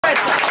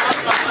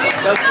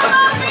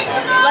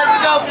Let's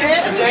go,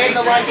 Pitt. A day in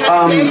the life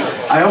of Dave.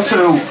 I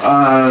also,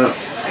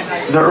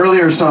 the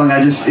earlier song,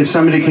 if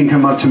somebody can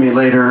come up to me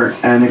later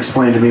and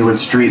explain to me what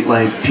street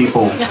light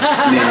people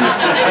means.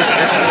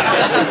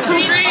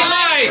 Street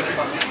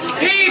lights!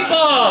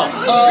 People!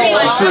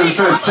 So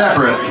it's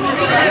separate.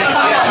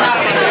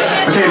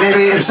 Okay,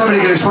 maybe if somebody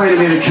could explain to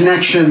me the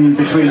connection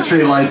between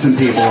street lights and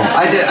people.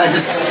 I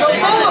just...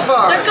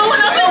 Boulevard. They're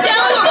going up and down!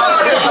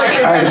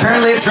 All right,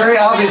 apparently it's very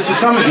obvious to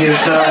some of you,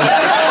 so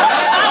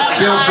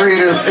feel free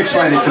to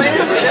explain it to me.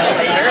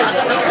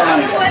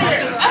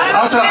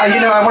 Also,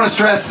 I want to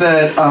stress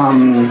that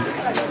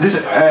this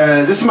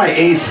is my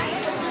 8th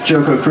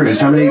JoCo cruise.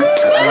 How many?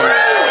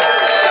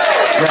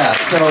 Yeah,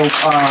 so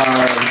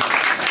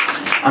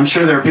I'm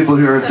sure there are people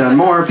who have done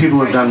more, people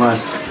who have done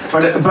less.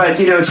 But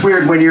it's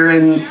weird when you're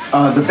in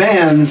the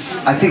bands.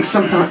 I think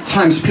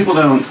sometimes people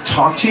don't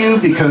talk to you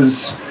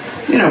because,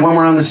 when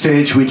we're on the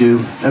stage, we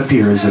do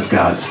appear as if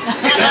gods.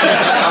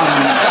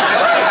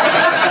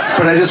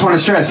 But I just want to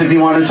stress, if you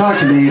want to talk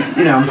to me,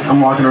 I'm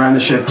walking around the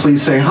ship,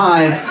 please say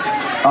hi,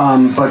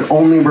 but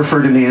only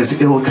refer to me as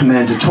Il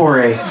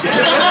Commendatore.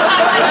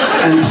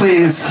 And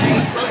please,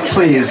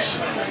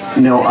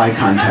 no eye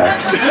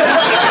contact.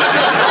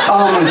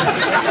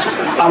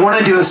 I want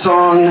to do a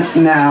song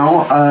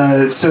now,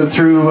 so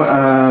through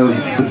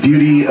the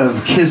beauty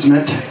of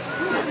kismet,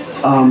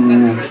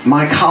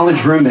 my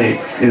college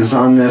roommate is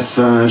on this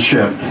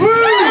ship.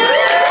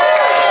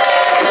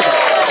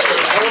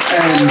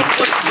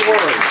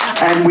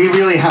 And we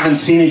really haven't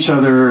seen each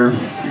other.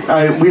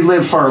 We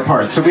live far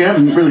apart, so we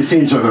haven't really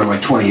seen each other in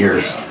like 20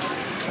 years.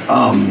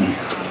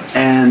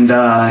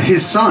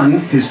 His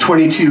son, his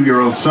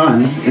 22-year-old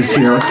son, is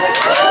here.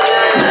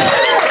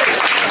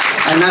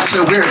 And that's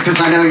so weird, because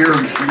I know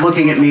you're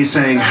looking at me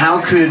saying, how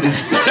could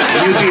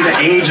you be the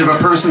age of a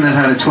person that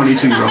had a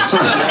 22-year-old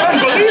son?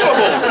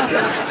 Unbelievable.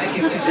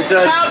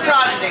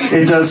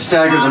 It does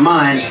stagger the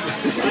mind.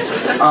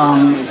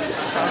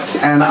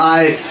 And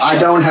I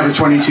don't have a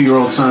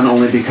 22-year-old son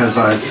only because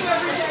I've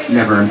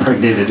never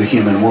impregnated a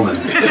human woman.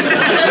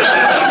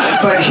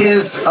 But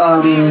his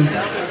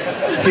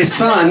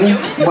son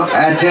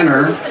at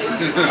dinner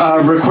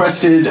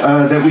requested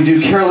that we do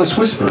Careless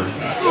Whisper.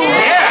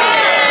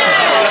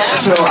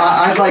 So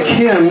I'd like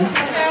him.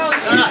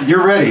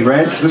 You're ready,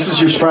 right? This is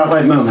your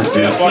spotlight moment,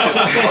 dude.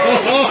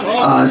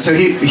 So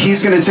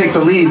he's going to take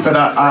the lead, but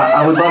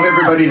I would love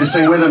everybody to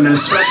sing with him, and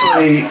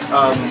especially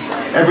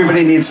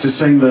everybody needs to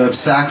sing the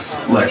sax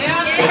lick.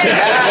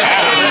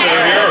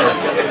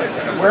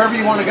 Wherever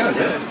you want to go,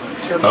 dude.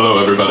 Hello,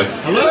 everybody.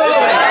 Hello.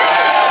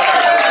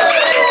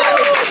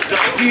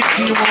 Do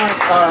you want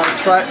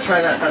to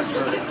try that? That's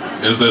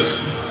the. Is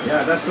this?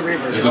 Yeah, that's the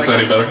reverb. Is this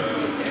any better?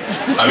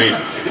 I mean,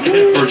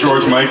 for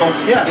George Michael?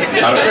 Yeah.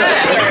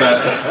 Is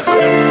that?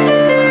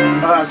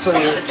 I'm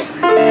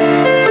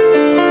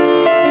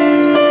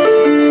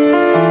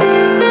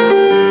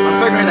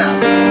figuring it out.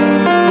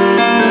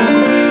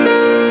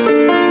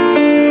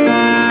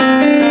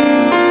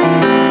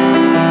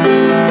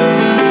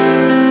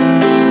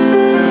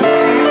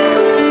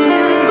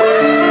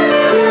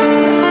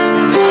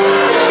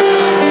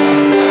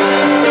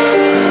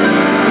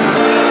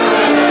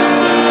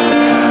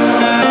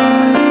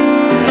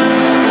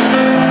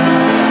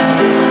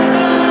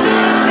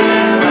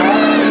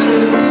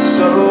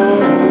 So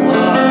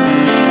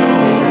unsure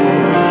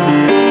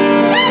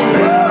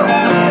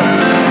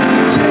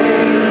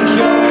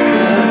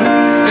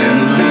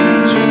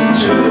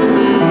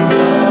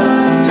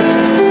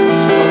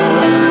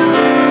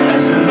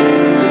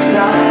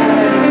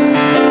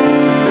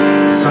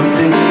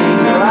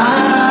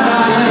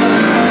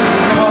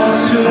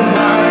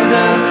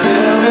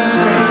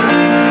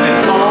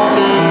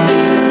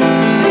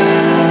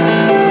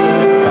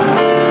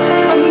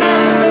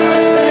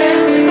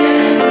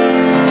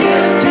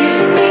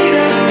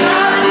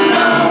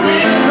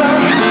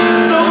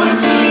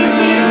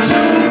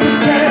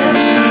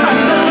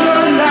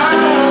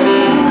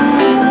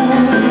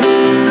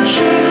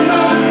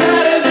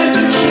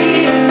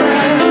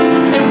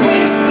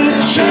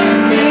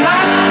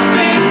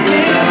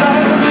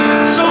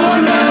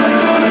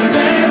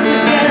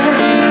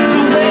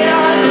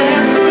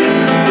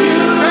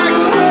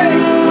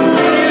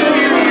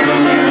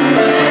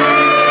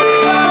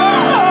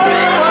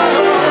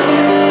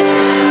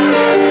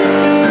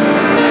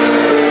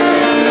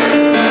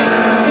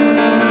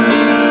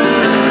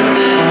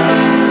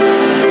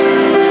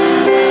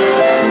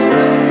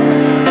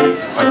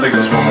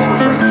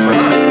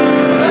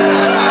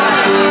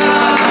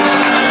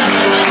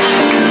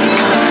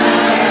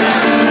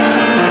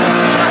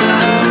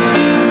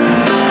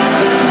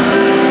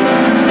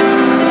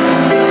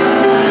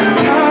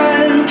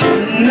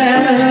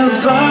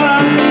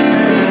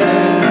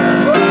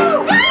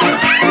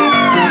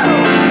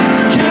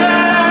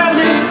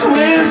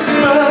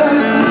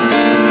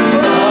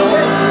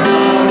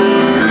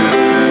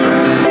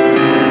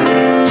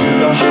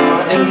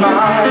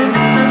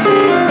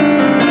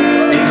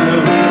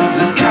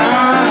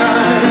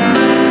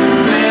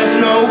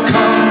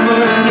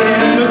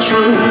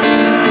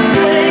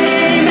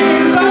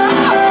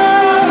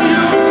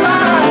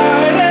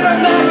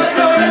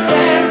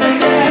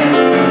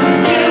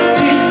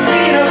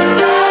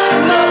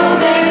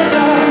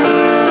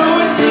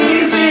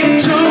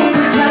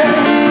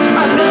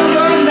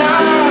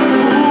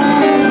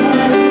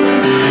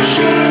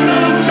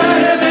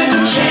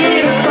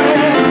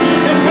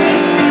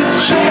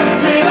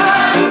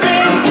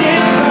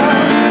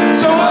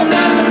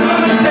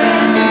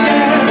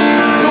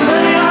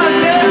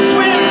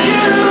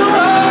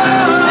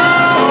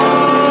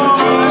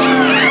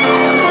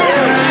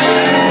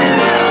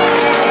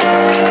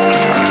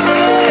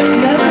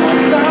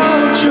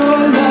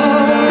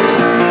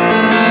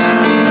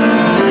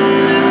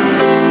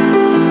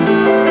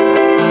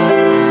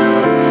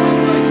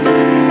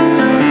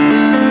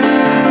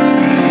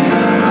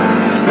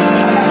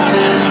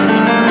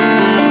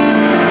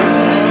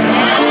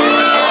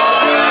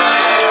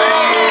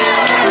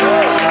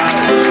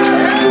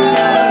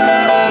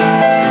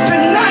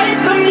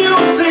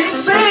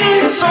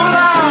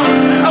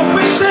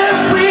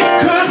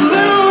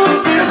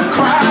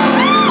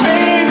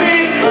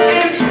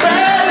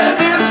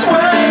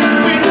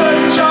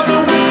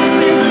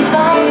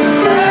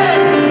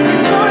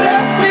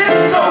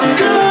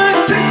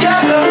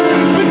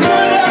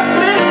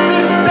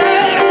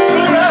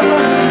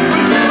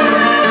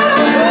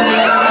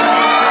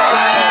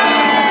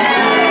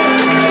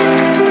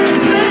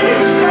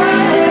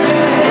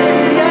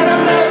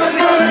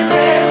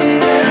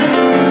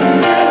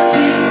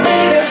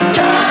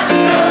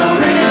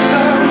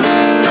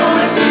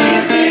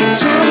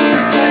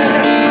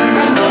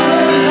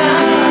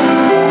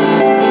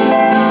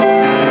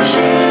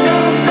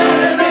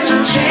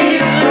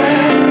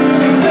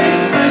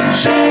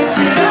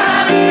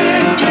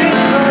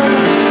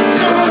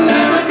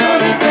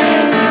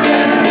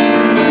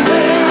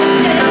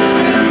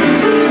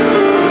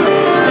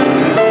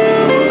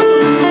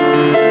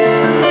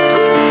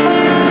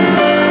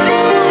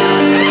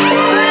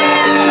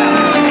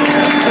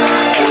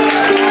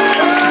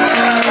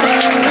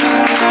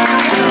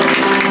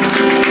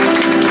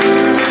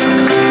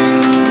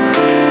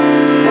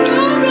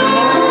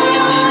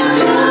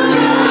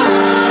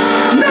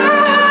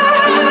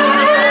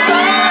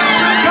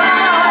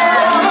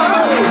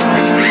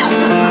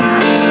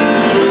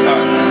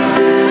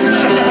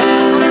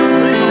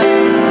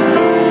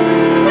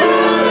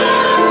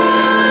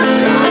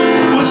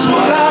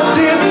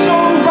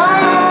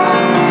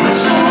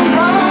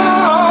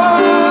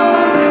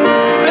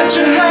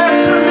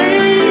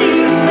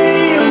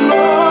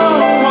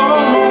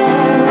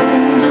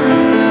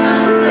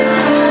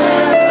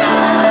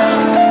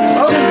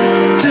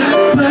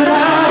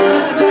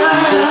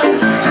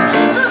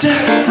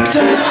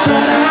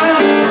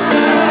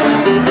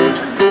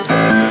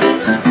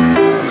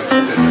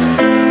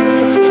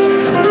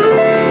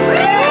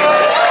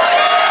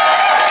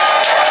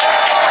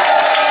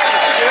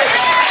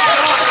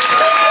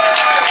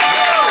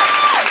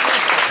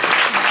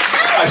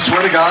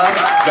God,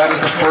 that is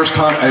the first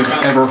time I've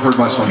ever heard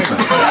my son sing.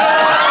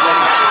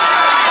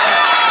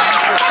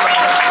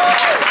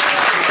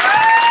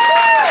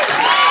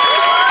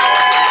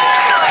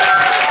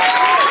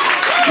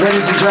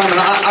 Ladies and gentlemen,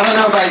 I don't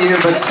know about you,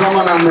 but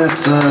someone on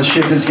this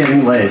ship is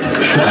getting laid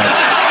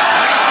tonight.